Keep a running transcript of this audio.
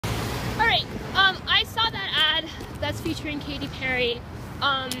Hey, I saw that ad that's featuring Katy Perry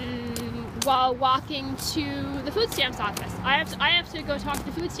while walking to the food stamps office. I have to go talk to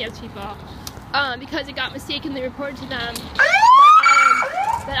the food stamps people because it got mistakenly reported to them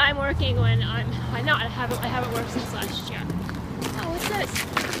that I'm working when I'm not. I haven't worked since last year. Oh, what's this?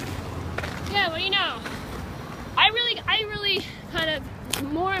 Yeah, what do you know? I really kind of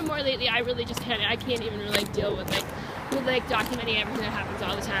more and more lately. I really just can't even really deal with documenting everything that happens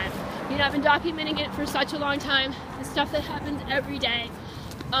all the time. You know, I've been documenting it for such a long time. The stuff that happens every day.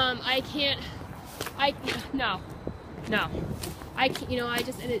 I can't. You know,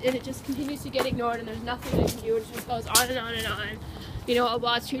 it just continues to get ignored, and there's nothing I can do. It just goes on and on and on. You know,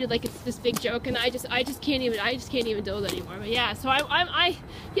 while it's treated like it's this big joke, and I just can't even deal with it anymore. But yeah, so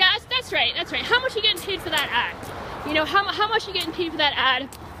yeah, that's right. How much are you getting paid for that ad? You know, how much are you getting paid for that ad?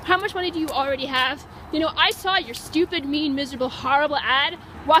 How much money do you already have? You know, I saw your stupid, mean, miserable, horrible ad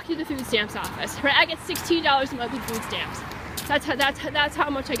walk to the food stamps office. Right? I get $16 a month in food stamps. That's how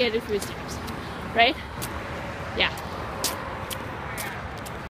much I get in food stamps. Right? Yeah.